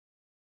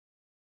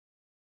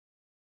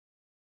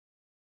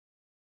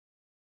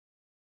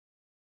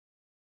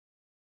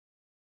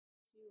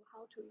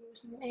how to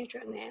use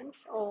major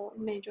names or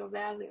major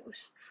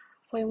values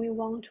when we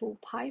want to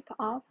pipe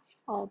up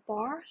our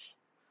bars.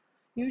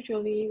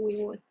 Usually,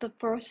 the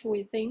first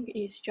we think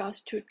is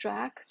just to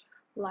drag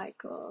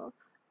like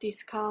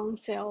discount,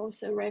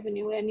 sales,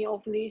 revenue, any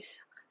of these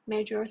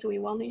measures we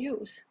want to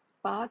use.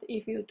 But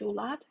if you do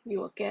that,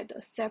 you will get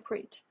a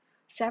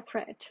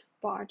separate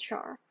bar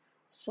chart.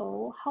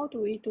 So how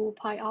do we do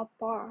pipe up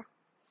bar?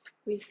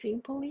 We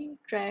simply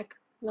drag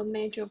the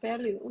major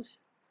values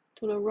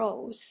to the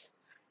rows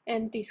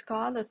and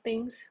discard the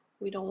things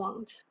we don't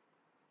want.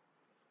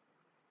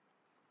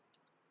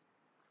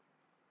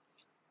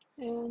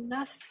 And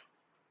let's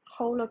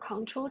hold the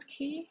Control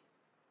key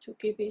to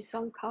give it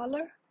some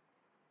color.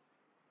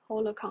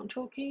 Hold the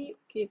Control key,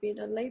 give it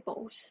the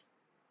labels.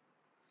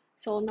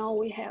 So now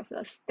we have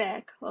a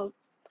stack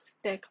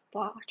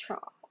bar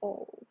chart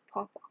or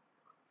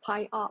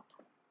pipe up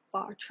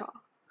bar chart.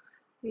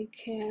 We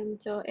can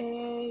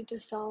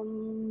add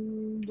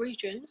some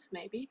regions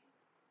maybe.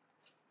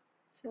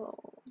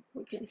 So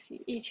we can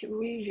see each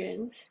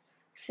region's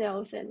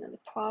sales and the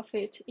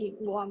profit in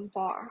one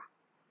bar.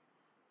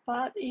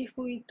 But if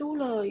we do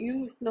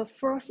the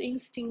first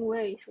instinct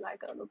ways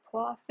like the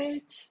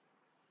profit,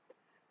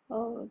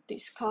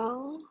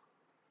 discount,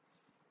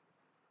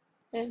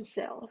 and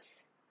sales,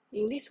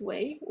 in this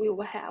way we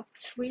will have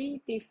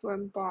 3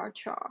 different bar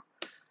charts.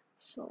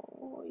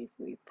 So if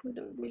we put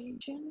a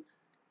region,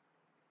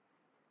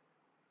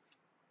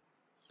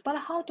 but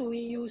how do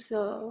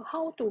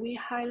we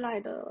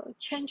highlight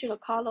change the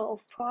color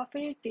of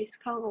profit,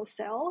 discount, or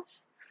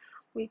sales?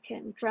 We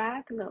can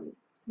drag the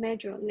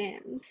measure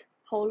names,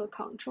 hold the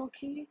Control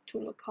key to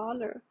the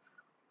color.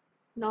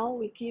 Now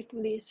we give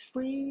these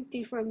 3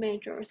 different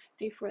measures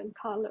different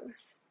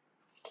colors.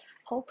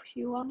 Hope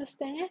you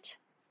understand it.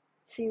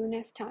 See you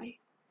next time.